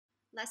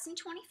Lesson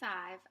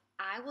 25,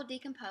 I will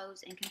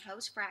decompose and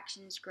compose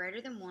fractions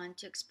greater than 1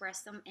 to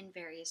express them in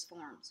various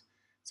forms.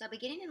 So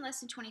beginning in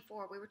lesson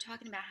 24, we were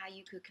talking about how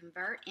you could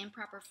convert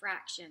improper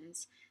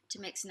fractions to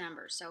mixed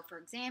numbers. So for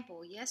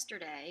example,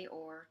 yesterday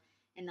or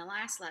in the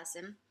last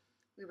lesson,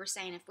 we were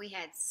saying if we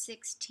had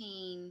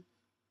 16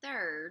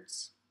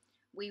 thirds,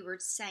 we were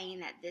saying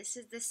that this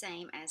is the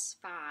same as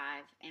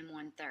 5 and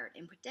 1/3.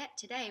 And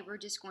today we're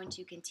just going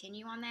to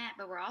continue on that,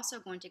 but we're also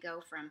going to go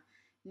from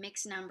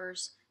mixed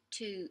numbers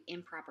to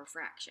improper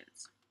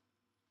fractions.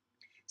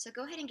 So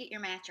go ahead and get your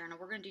math journal.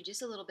 We're going to do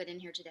just a little bit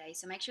in here today.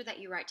 So make sure that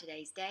you write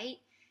today's date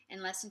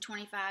and lesson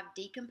 25,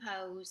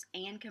 decompose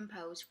and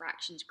compose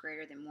fractions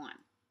greater than 1.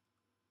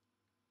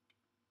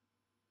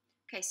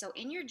 Okay, so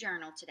in your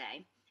journal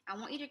today, I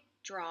want you to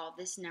draw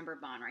this number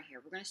bond right here.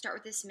 We're going to start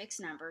with this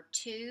mixed number,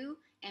 2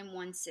 and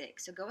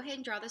 1/6. So go ahead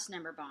and draw this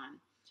number bond.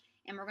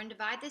 And we're going to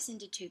divide this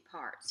into two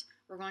parts.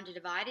 We're going to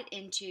divide it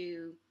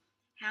into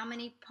how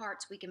many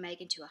parts we can make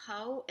into a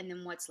whole, and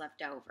then what's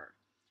left over.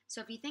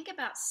 So if you think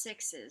about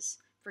sixes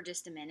for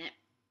just a minute,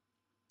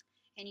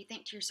 and you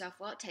think to yourself,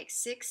 well, it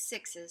takes 6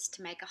 sixes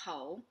to make a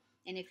whole,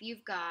 and if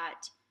you've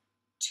got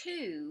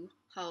 2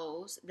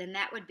 wholes, then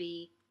that would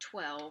be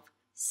 12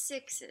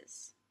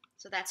 sixes.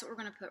 So that's what we're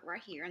going to put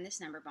right here in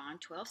this number bond,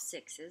 12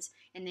 sixes,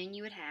 and then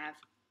you would have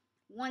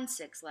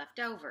 1/6 left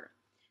over.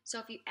 So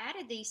if you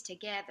added these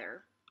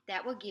together,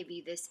 that will give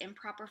you this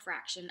improper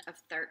fraction of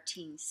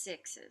 13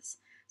 sixes.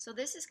 So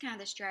this is kind of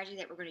the strategy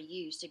that we're going to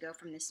use to go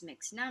from this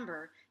mixed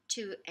number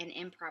to an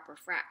improper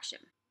fraction.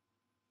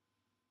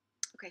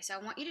 Okay, so I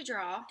want you to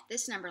draw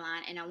this number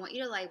line, and I want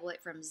you to label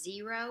it from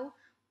 0,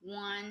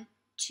 1,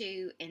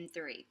 2, and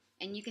 3.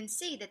 And you can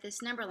see that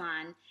this number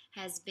line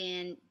has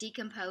been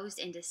decomposed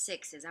into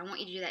sixes. I want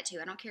you to do that too.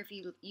 I don't care if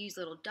you use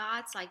little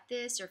dots like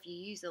this or if you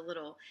use the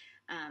little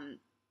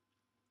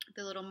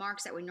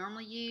marks that we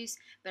normally use,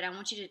 but I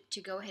want you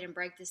to go ahead and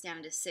break this down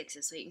into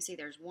sixes. So you can see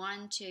there's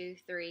 1, 2,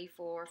 3,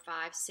 4,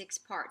 5, 6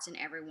 parts in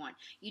every one.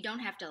 You don't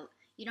have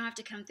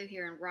to come through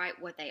here and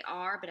write what they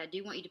are, but I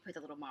do want you to put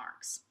the little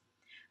marks.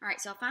 All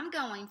right, so if I'm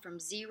going from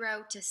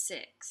 0 to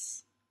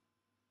 6,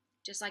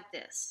 just like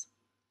this,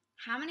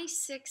 how many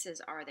sixes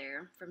are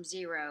there from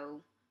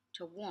 0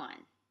 to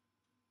 1?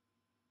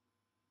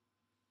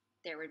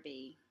 There would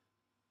be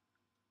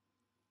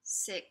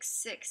 6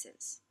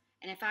 sixes.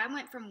 And if I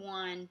went from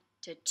 1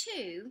 to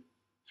 2,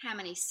 how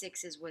many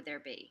sixes would there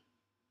be?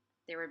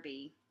 There would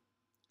be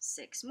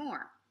 6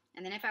 more.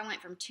 And then if I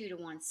went from 2 to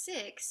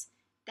 1/6,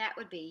 that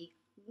would be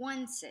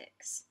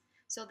 1/6.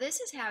 So this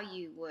is how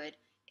you would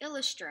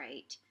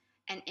illustrate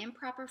an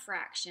improper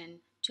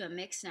fraction to a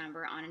mixed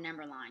number on a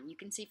number line. You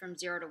can see from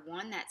 0 to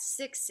 1, that's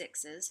 6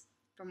 sixes.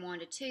 From 1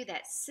 to 2,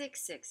 that's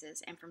 6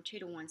 sixes. And from 2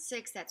 to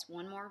 1/6, that's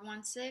one more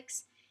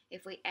 1/6.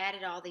 If we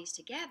added all these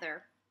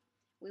together,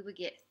 we would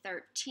get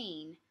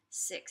 13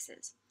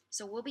 sixes.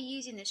 So we'll be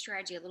using this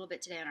strategy a little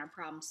bit today on our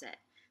problem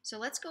set. So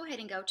let's go ahead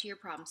and go to your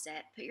problem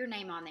set, put your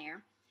name on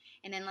there,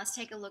 and then let's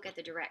take a look at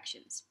the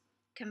directions.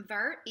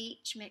 Convert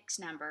each mixed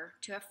number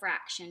to a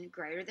fraction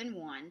greater than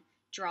 1.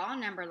 Draw a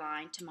number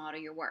line to model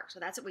your work. So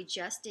that's what we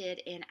just did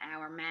in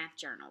our math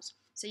journals.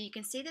 So you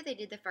can see that they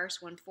did the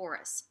first one for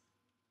us.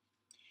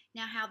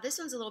 Now how this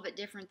one's a little bit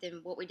different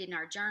than what we did in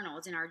our journal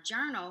is in our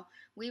journal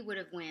we would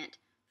have went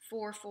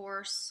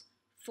 4/4,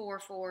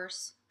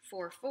 4/4,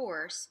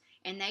 4/4,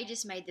 and they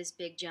just made this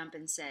big jump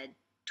and said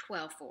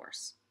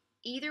 12/4.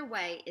 Either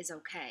way is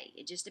okay.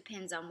 It just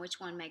depends on which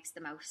one makes the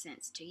most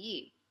sense to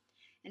you.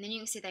 And then you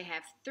can see they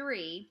have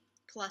 3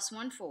 plus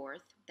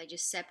 1/4. They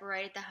just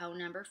separated the whole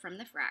number from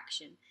the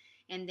fraction.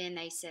 And then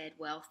they said,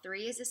 well,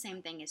 3 is the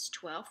same thing as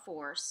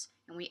 12/4,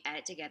 and we add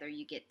it together,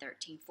 you get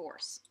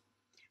 13/4.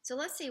 So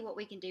let's see what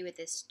we can do with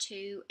this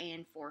 2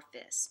 and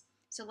 4/5.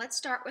 So let's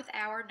start with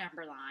our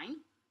number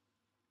line.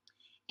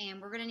 And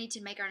we're going to need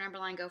to make our number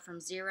line go from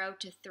 0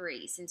 to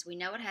 3, since we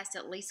know it has to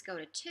at least go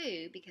to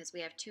 2 because we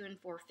have 2 and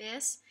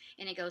 4/5,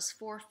 and it goes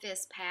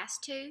 4/5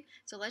 past 2.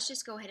 So let's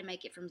just go ahead and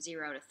make it from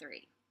 0 to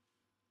 3.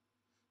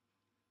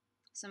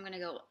 So I'm going to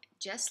go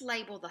just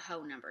label the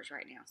whole numbers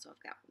right now. So I've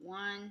got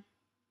 1,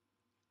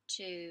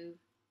 2,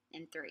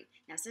 and 3.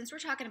 Now since we're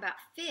talking about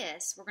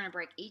fifths, we're going to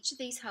break each of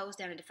these wholes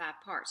down into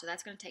 5 parts. So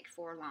that's going to take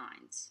 4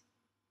 lines.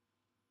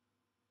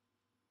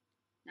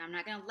 Now I'm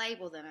not going to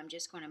label them, I'm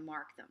just going to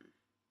mark them.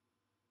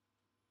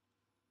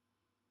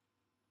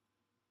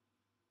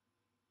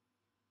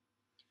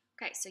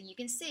 Okay, so you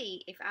can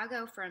see if I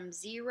go from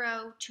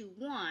 0 to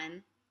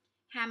 1,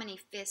 how many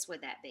fifths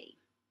would that be?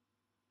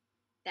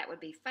 That would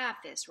be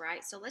 5/5,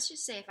 right? So let's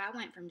just say if I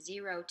went from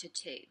 0 to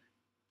 2,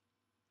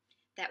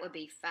 that would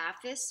be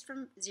 5/5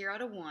 from 0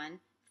 to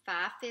 1,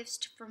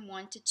 5/5 from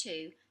 1 to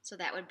 2, so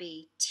that would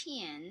be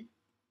 10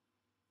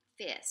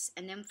 fifths.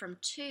 And then from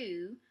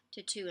 2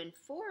 to 2 and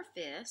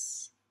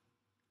 4/5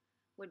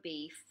 would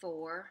be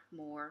 4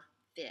 more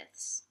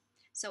fifths.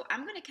 So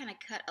I'm going to kind of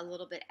cut a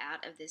little bit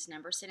out of this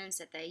number sentence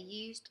that they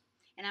used,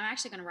 and I'm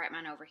actually going to write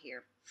mine over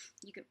here.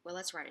 Well,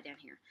 let's write it down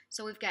here.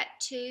 So we've got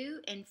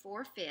 2 and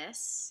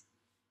 4/5,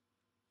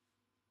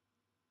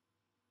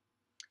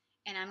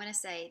 And I'm going to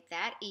say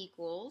that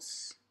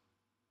equals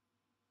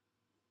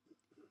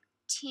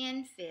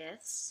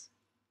 10/5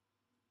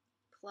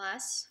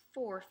 plus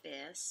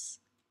 4/5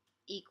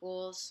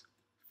 equals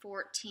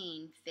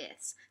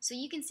 14/5. So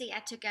you can see I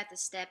took out the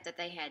step that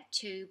they had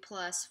 2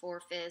 plus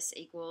 4/5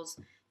 equals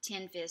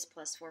 10/5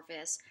 plus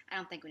 4/5. I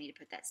don't think we need to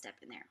put that step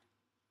in there.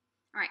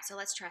 All right, so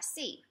let's try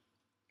C.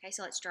 Okay,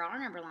 so let's draw our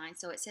number line.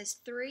 So it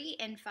says 3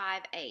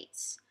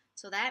 5/8.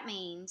 So that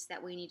means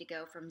that we need to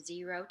go from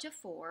 0 to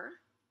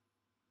 4.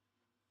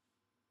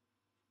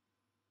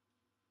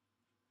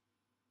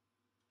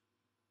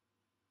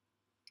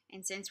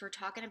 And since we're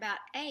talking about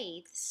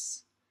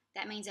eighths,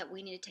 that means that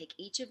we need to take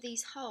each of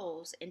these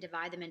wholes and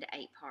divide them into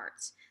 8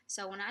 parts.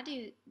 So when I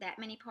do that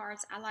many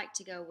parts, I like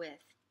to go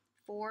with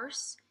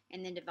fourths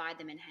and then divide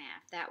them in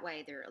half. That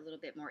way they're a little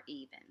bit more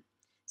even.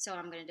 So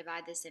I'm going to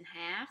divide this in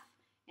half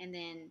and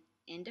then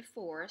into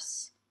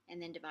fourths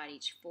and then divide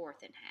each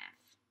fourth in half.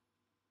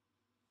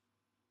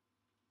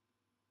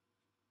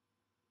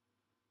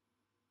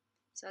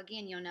 So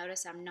again, you'll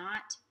notice I'm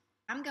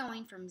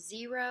going from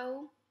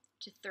 0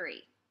 to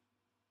 3.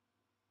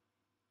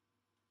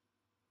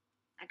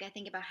 I got to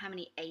think about how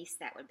many eighths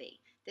that would be.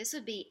 This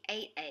would be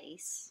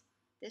 8/8,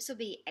 this would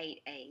be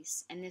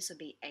 8/8, and this would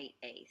be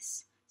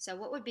 8/8. So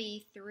what would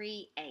be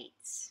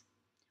 3/8?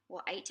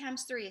 Well, 8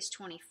 times 3 is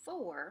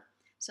 24,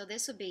 so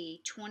this would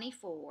be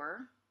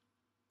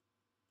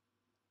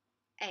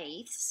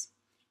 24/8.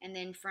 And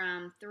then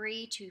from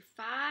 3 to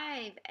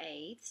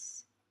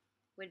 5/8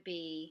 would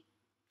be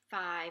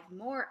 5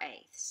 more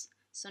eighths.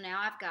 So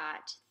now I've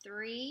got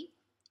 3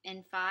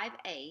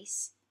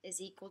 5/8 is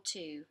equal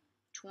to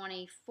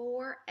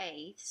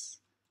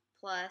 24/8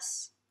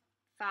 plus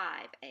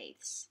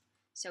 5/8.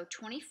 So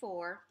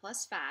 24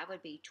 plus 5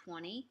 would be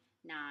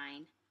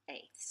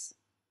 29/8.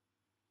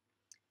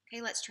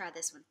 Okay, let's try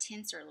this one.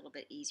 Tenths are a little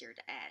bit easier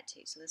to add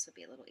to, so this will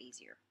be a little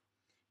easier.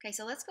 Okay,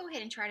 so let's go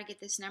ahead and try to get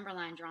this number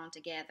line drawn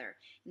together,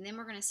 and then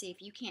we're going to see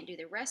if you can't do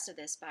the rest of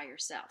this by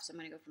yourself. So I'm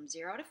going to go from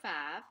 0 to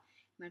 5.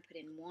 I'm going to put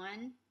in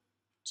 1,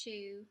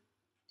 2,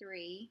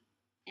 3,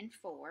 and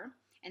 4,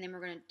 and then we're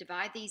going to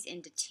divide these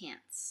into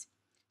tenths.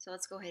 So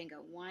let's go ahead and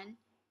go 1,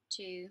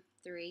 2,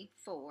 3,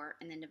 4,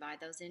 and then divide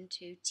those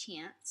into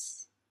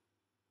tenths.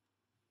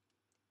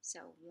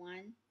 So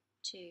 1,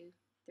 2,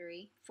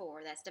 3,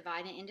 4. That's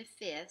dividing into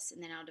fifths,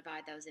 and then I'll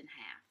divide those in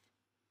half.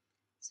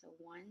 So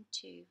 1,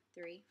 2,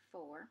 3,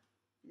 4,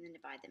 and then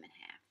divide them in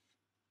half.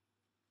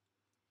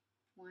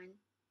 1,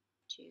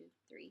 2,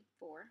 3,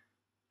 4.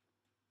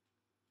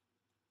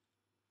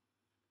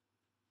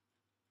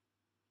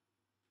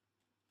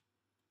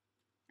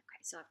 Okay,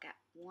 so I've got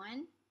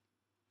 1,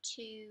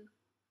 2,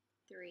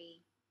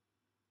 3,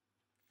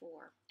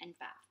 4, and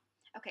 5.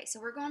 Okay, so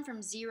we're going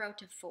from 0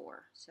 to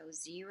 4. So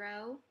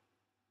 0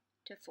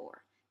 to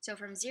 4. So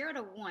from 0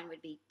 to 1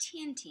 would be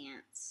 10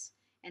 tenths,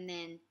 and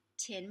then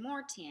 10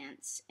 more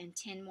tenths, and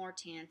 10 more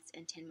tenths,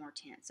 and 10 more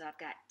tenths. So I've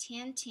got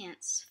 10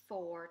 tenths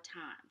 4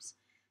 times.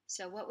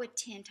 So what would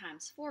 10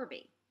 times 4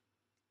 be?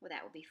 Well,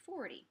 that would be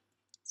 40.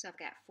 So I've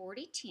got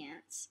 40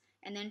 tenths,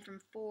 and then from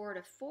 4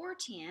 to 4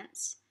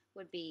 tenths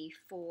would be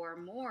 4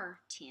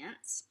 more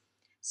tenths.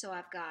 So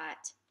I've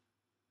got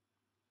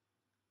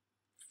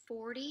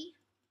 40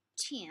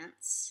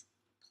 tenths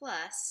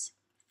plus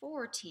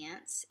 4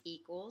 tenths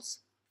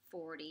equals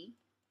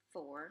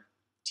 44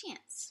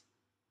 tenths.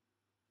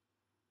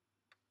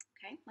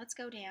 Okay, let's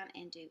go down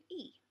and do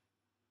E.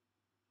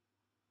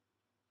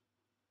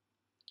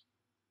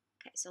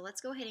 Okay, so let's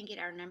go ahead and get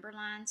our number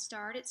line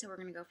started. So we're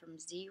going to go from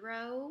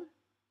 0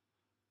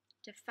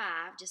 to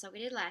 5, just like we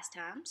did last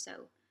time.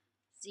 So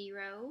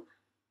 0,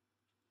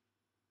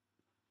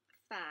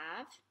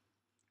 5,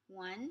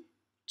 1,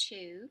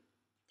 2,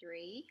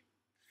 3,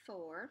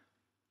 4.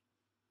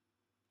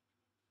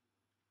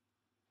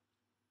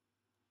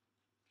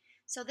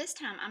 So this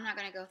time I'm not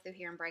going to go through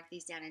here and break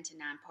these down into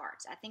 9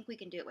 parts. I think we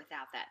can do it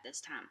without that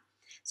this time.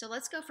 So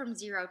let's go from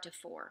 0 to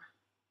 4.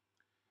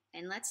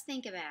 And let's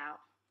think about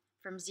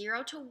from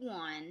 0 to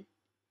 1,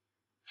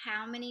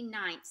 how many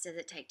ninths does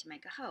it take to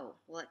make a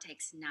whole? Well, it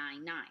takes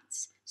 9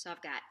 ninths. So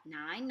I've got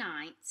 9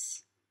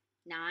 ninths,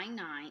 9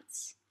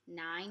 ninths,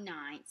 9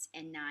 ninths,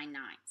 and 9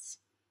 ninths.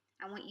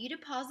 I want you to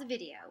pause the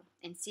video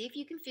and see if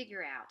you can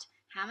figure out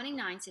how many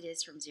ninths it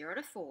is from 0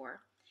 to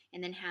 4,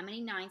 and then how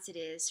many ninths it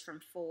is from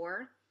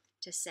 4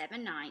 to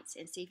 7 ninths,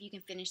 and see if you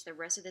can finish the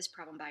rest of this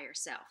problem by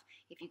yourself.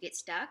 If you get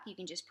stuck, you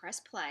can just press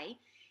play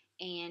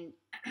and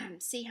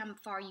see how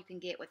far you can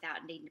get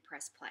without needing to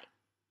press play.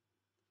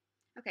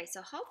 Okay,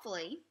 so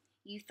hopefully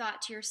you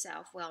thought to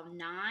yourself, well,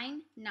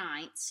 9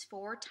 ninths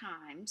 4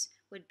 times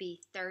would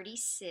be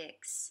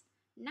 36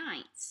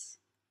 ninths.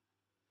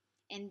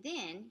 And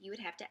then you would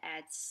have to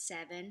add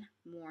 7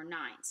 more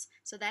ninths.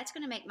 So that's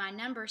going to make my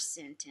number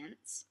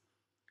sentence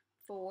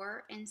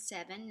 4 and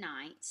 7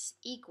 ninths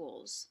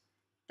equals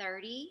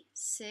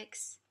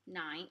 36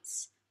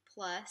 ninths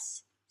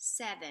plus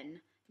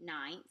 7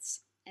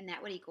 ninths, and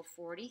that would equal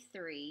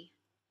 43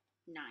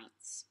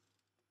 ninths.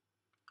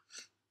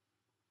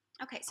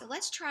 Okay, so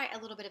let's try a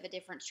little bit of a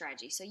different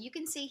strategy. So you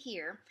can see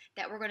here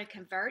that we're going to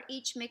convert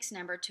each mixed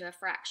number to a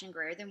fraction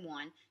greater than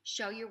 1.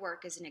 Show your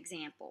work as an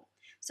example.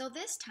 So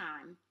this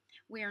time,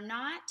 we're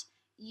not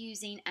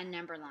using a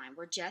number line.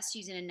 We're just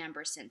using a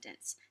number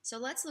sentence. So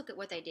let's look at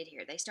what they did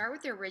here. They start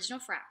with the original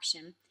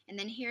fraction, and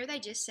then here they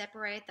just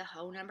separate the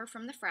whole number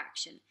from the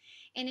fraction.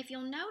 And if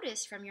you'll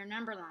notice from your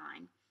number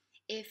line,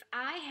 if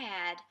I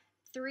had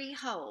 3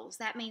 wholes,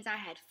 that means I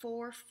had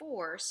 4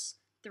 fourths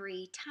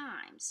 3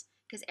 times.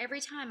 Because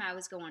every time I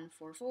was going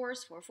 4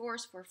 fourths, 4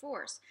 fourths, 4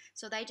 fourths.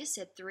 So they just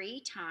said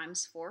 3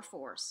 times 4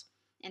 fourths.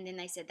 And then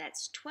they said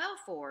that's 12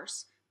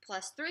 fourths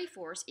plus 3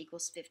 fourths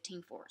equals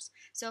 15 fourths.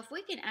 So if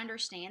we can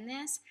understand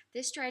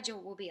this strategy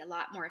will be a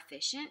lot more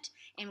efficient,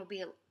 and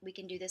we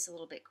can do this a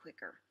little bit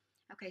quicker.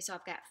 Okay, so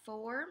I've got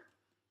 4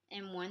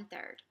 and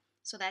 1/3.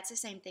 So that's the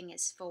same thing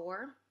as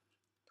 4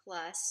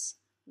 plus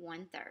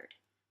 1/3.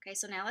 Okay,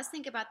 so now let's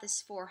think about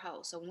this 4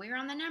 whole. So when we were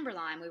on the number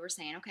line, we were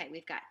saying, okay,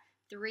 we've got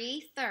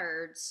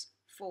 3/3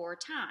 4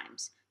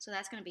 times. So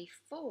that's going to be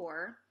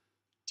 4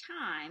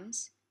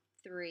 times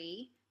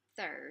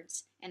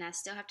 3/3. And I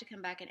still have to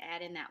come back and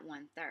add in that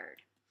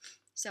 1/3.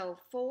 So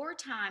 4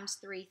 times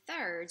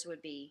 3/3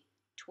 would be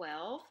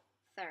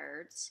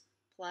 12/3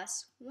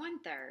 plus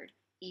 1/3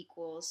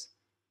 equals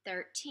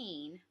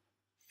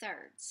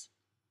 13/3.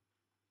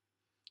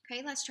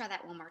 Okay, let's try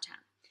that one more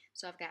time.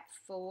 So I've got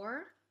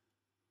 4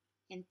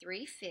 and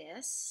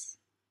 3/5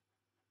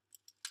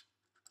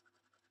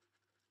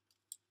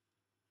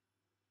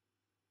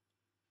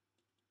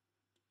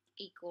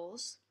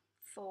 equals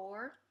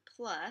 4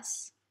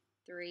 plus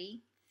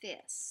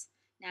 3/5.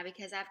 Now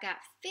because I've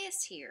got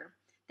fifths here,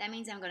 that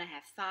means I'm going to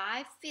have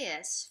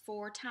 5/5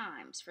 4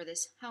 times for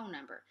this whole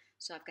number.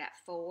 So I've got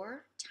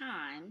 4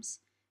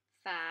 times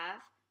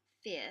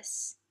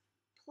 5/5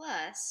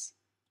 plus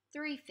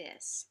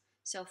 3/5.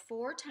 So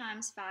 4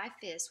 times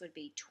 5/5 would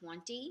be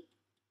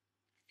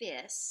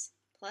 20/5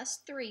 plus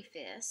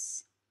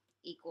 3/5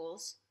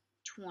 equals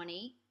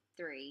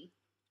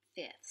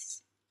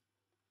 23/5.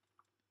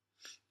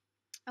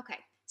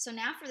 Okay, so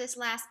now for this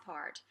last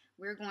part,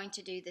 we're going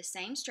to do the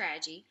same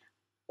strategy,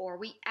 or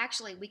we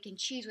can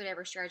choose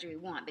whatever strategy we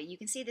want, but you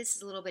can see this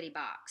is a little bitty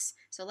box.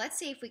 So let's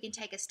see if we can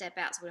take a step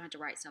out so we don't have to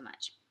write so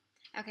much.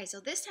 Okay,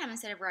 so this time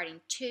instead of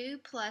writing 2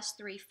 plus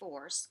 3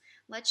 fourths,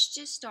 let's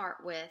just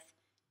start with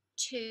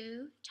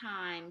 2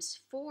 times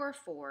 4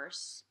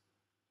 fourths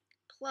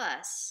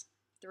plus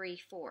 3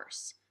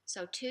 fourths.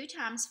 So 2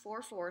 times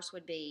 4 fourths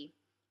would be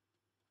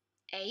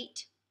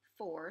 8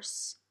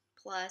 fourths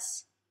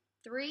plus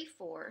 3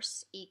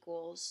 fourths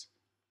equals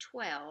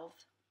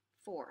 12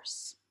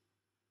 fourths.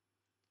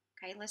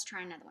 Okay, let's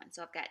try another one.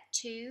 So I've got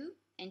 2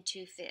 and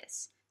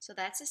 2/5. So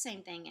that's the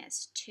same thing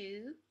as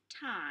 2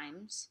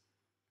 times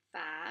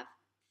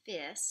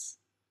 5/5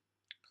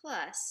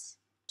 plus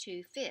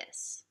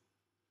 2/5.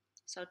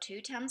 So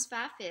 2 times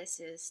 5/5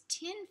 is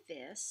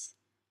 10/5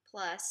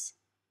 plus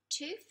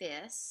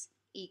 2/5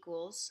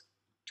 equals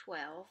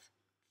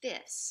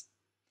 12/5.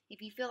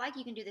 If you feel like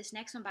you can do this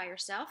next one by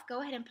yourself, go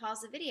ahead and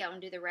pause the video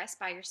and do the rest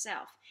by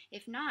yourself.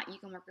 If not, you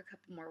can work a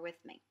couple more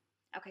with me.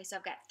 Okay, so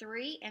I've got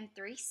 3 and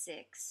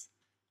 3/6.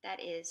 That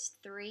is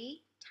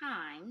 3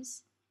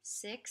 times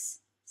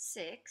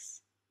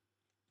 6/6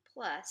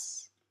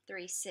 plus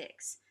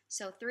 3/6.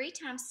 So 3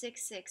 times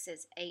 6/6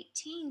 is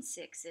 18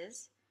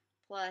 sixes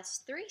plus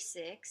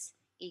 3/6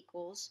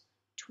 equals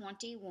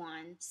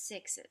 21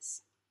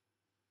 sixes.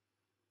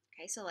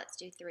 Okay, so let's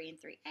do 3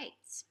 and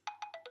 3/8.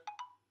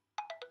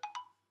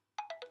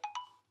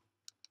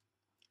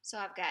 So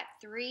I've got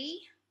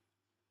 3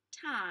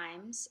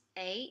 times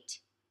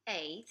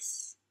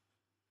 8/8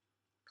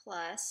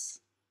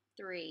 plus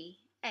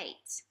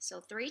 3/8.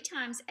 So 3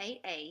 times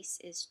 8/8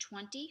 is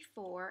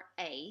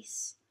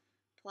 24/8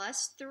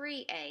 plus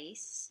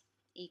 3/8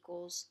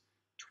 equals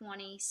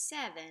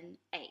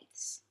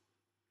 27/8.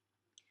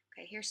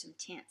 Okay, here's some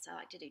tenths. I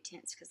like to do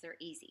tenths because they're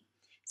easy.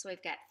 So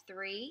we've got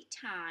 3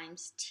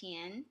 times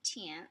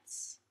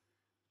 10/10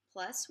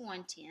 plus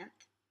 1/10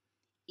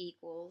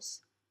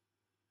 equals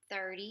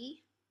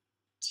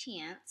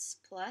 30/10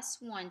 plus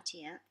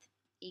 1/10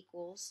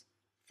 equals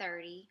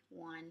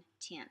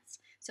 31/10.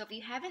 So if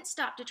you haven't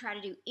stopped to try to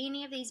do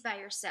any of these by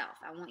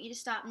yourself, I want you to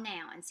stop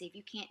now and see if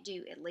you can't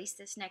do at least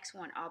this next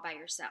one all by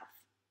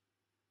yourself.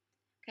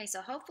 Okay,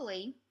 so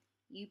hopefully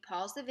you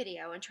paused the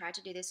video and tried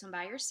to do this one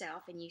by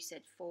yourself, and you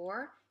said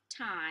 4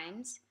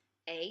 times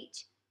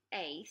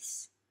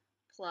 8/8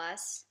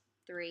 plus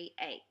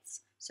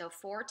 3/8. So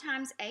 4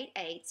 times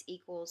 8/8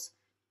 equals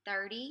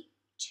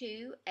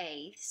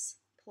 32/8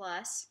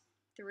 plus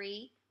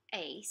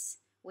 3/8,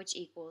 which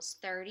equals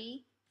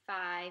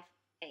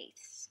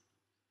 35/8.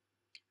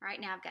 All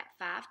right, now I've got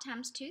 5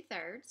 times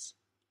 2/3,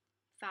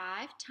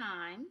 5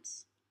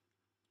 times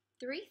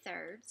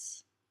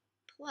 3/3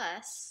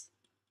 plus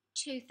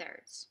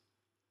 2/3.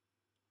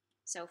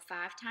 So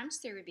 5 times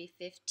 3 would be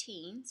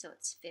 15, so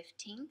it's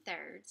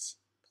 15/3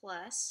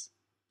 plus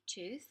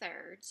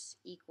 2/3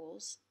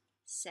 equals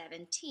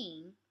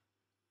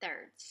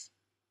 17/3.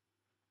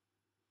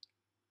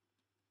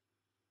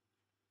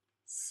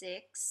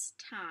 6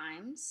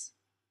 times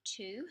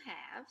 2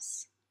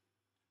 halves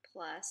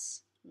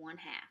plus 1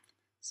 half.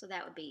 So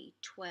that would be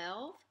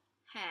 12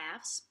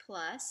 halves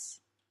plus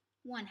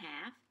 1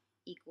 half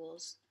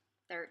equals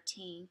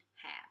 13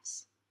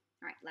 halves.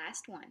 All right,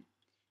 last one.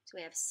 So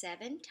we have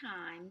 7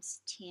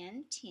 times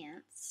 10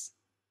 tenths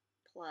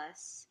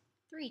plus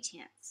 3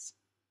 tenths.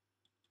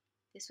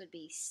 This would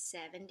be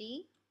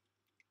 70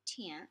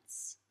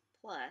 tenths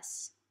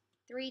plus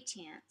 3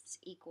 tenths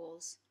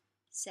equals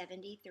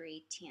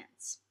 73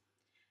 tenths.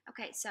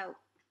 Okay, so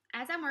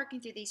as I'm working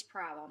through these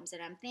problems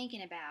and I'm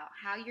thinking about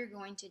how you're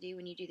going to do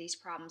when you do these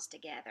problems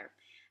together,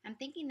 I'm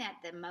thinking that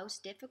the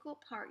most difficult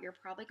part you're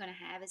probably going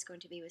to have is going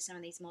to be with some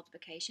of these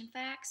multiplication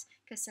facts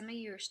because some of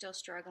you are still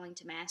struggling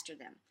to master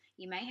them.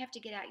 You may have to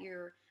get out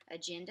your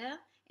agenda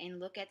and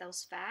look at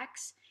those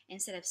facts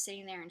instead of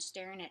sitting there and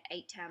staring at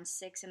 8 times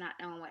 6 and not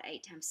knowing what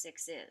 8 times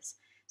 6 is.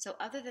 So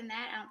other than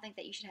that, I don't think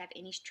that you should have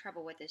any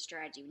trouble with this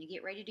strategy. When you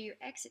get ready to do your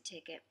exit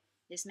ticket,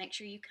 just make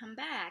sure you come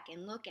back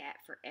and look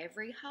at for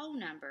every whole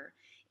number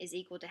is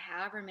equal to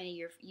however many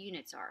your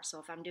units are. So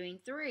if I'm doing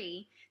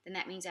 3, then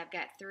that means I've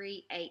got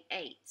 3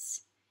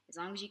 8/8. As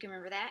long as you can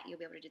remember that, you'll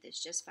be able to do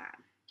this just fine.